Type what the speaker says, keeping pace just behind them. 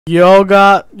Yo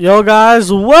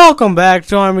guys, welcome back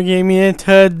to Army Gaming. In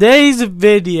today's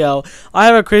video, I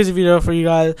have a crazy video for you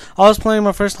guys. I was playing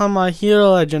my first time my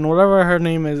hero legend, whatever her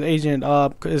name is, agent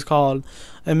is called.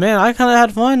 And man, I kinda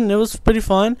had fun. It was pretty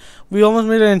fun. We almost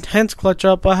made an intense clutch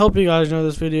up. I hope you guys enjoy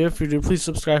this video. If you do, please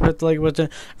subscribe, hit the like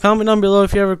button. Comment down below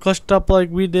if you ever clutched up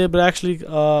like we did, but actually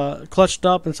clutched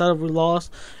up instead of we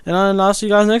lost. And I'll see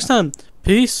you guys next time.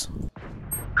 Peace.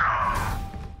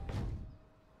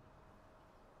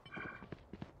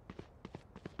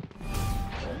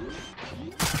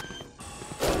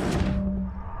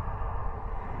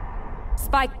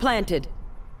 Spike planted.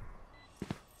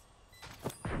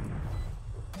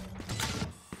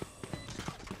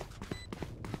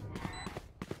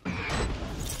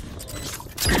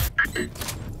 Enemy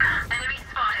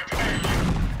spotted.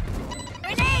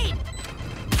 Grenade!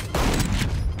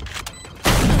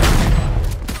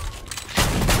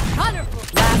 Wonderful.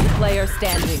 Last player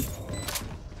standing.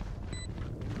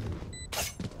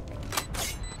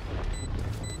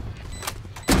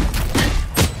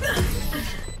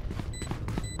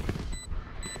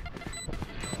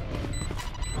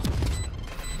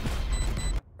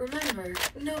 Remember,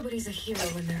 nobody's a hero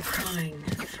when they're crying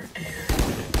for air.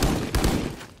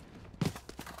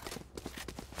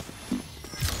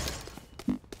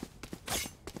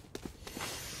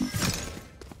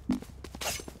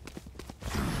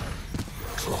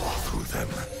 Claw through them.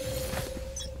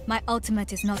 My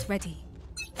ultimate is not ready.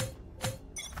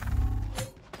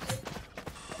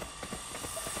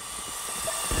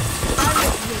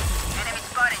 Enemy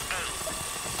spotted A.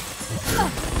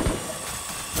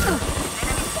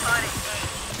 Enemy spotted A.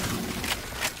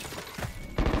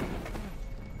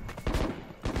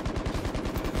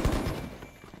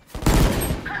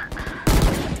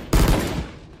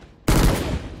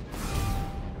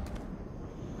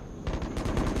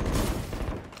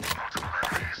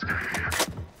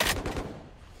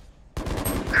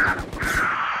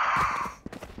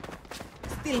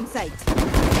 Still in sight.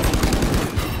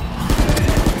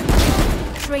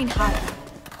 Train hard.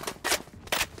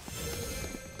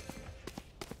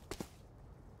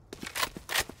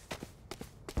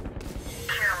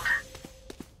 Killed.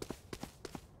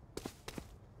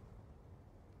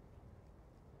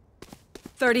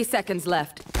 30 seconds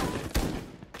left.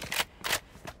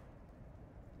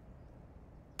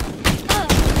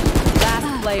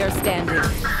 Last player standing.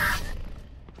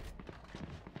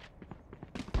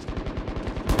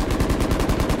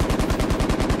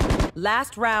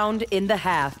 Last round in the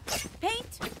half.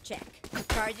 Paint? Check.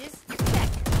 Charges? Check.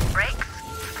 Brakes?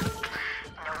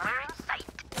 Nowhere in sight.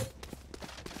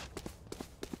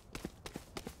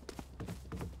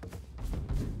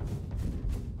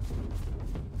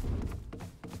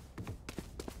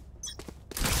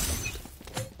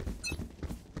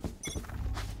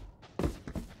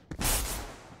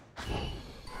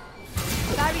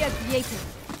 Barrier created.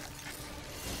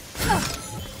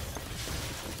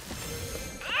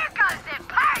 Here comes the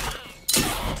party!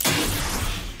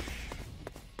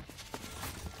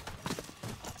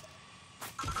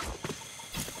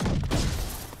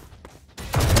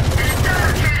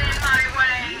 Don't get in my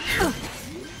way!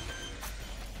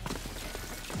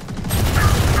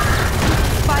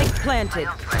 Spike planted.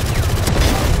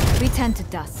 Return to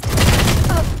dust.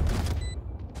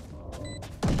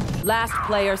 Last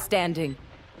player standing.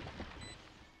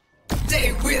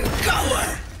 They will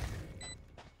cower!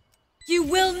 You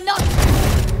will not!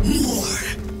 More!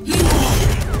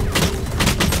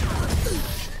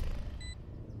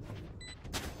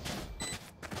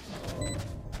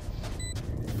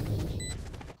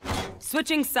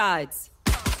 Switching sides.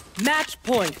 Match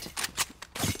point.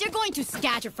 They're going to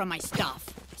scatter from my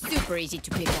stuff. Super easy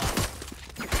to pick up.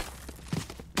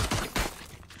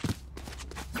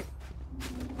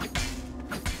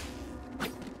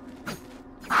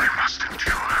 I must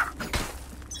endure.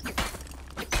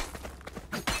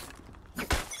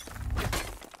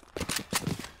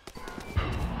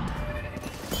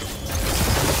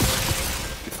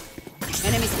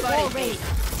 Enemy spotted. A.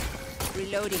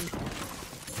 Reloading.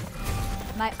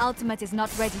 My ultimate is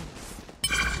not ready.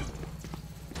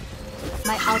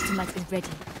 My ultimate is ready.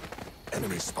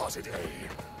 Enemy spotted A.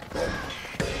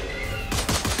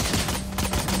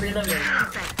 Reloading.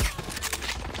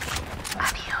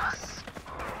 Adios.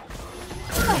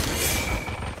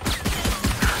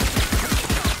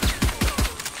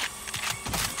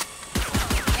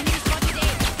 Enemy spotted A.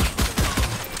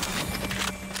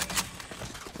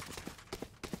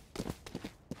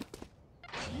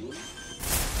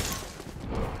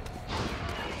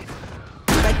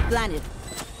 Red planet.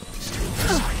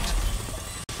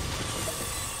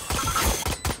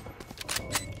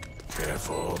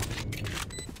 Careful.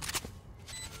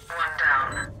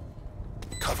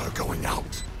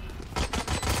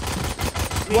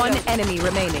 One enemy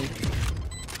remaining.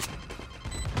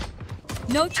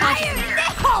 No charges.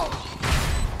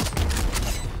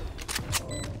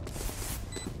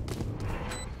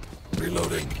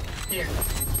 Reloading. Here.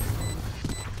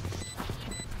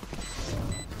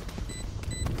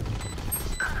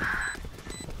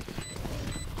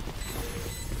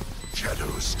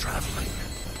 Shadows traveling.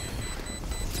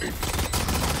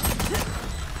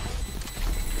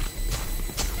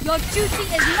 Your duty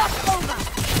is not over.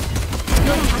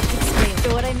 No tactics fail.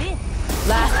 Know what I mean?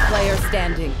 Last player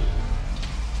standing.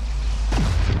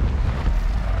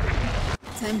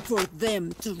 Time for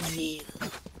them to kneel.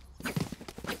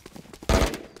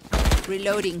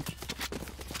 Reloading.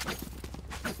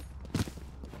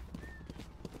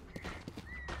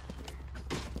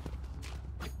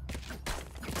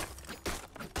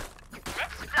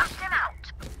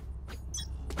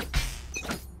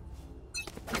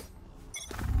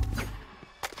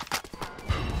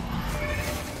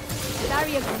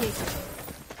 Barrier created.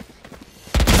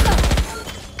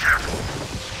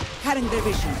 Cutting their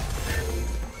vision.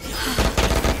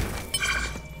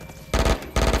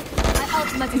 My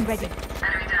ultimate is ready.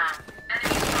 Enemy down.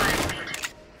 Enemy spotted.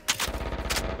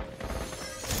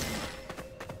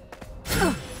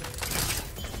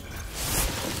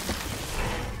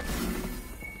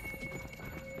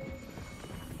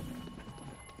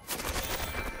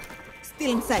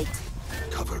 Still in sight.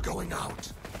 Cover going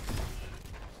out.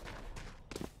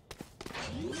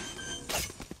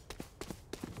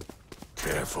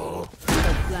 Careful.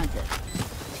 Planted.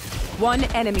 One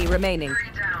enemy remaining.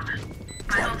 Enemy down.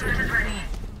 My ultimate is ready.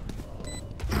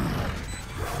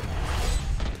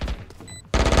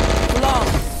 Long.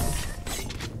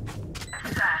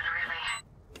 Sad, really.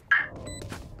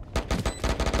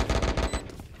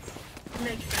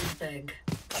 Make them beg.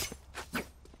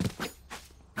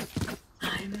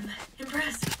 I'm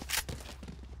impressed.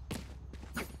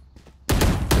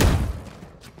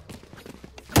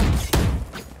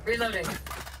 Reloading.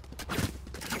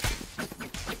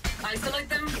 Isolate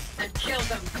them and kill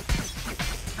them.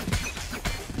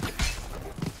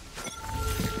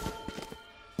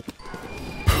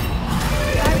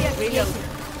 Barrier Reload. created.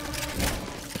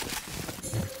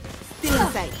 Still in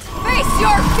sight. Face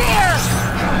your fear!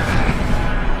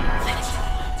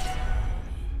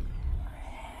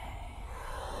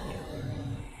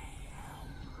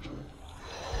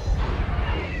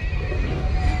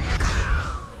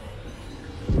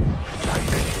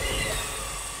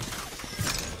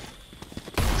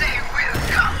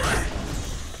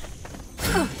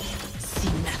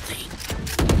 See nothing.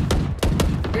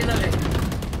 Reloading.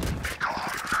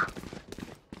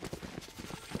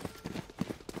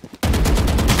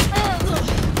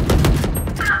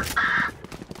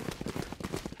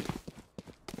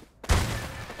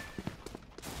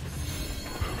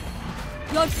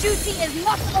 Your duty is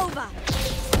not over.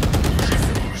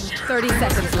 30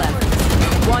 seconds left.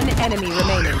 One enemy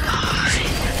remaining.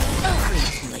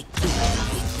 Like you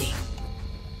lately.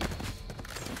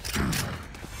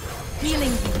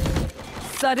 Healing you.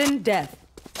 Sudden death.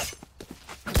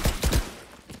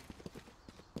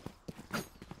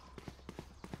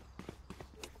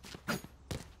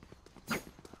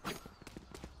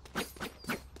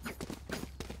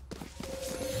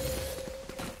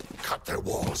 Cut their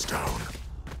walls down.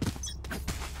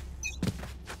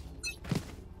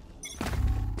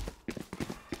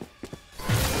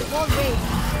 Wall raised.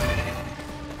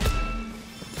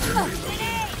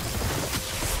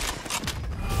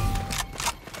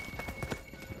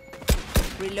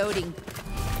 Reloading.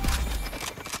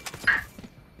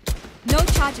 No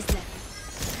charges left.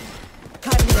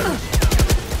 Cutting them.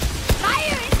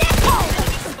 Fire in the hole!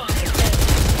 Spotted.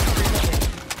 Reloading.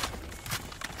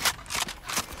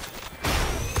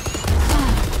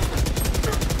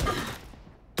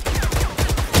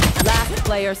 Last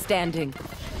player standing.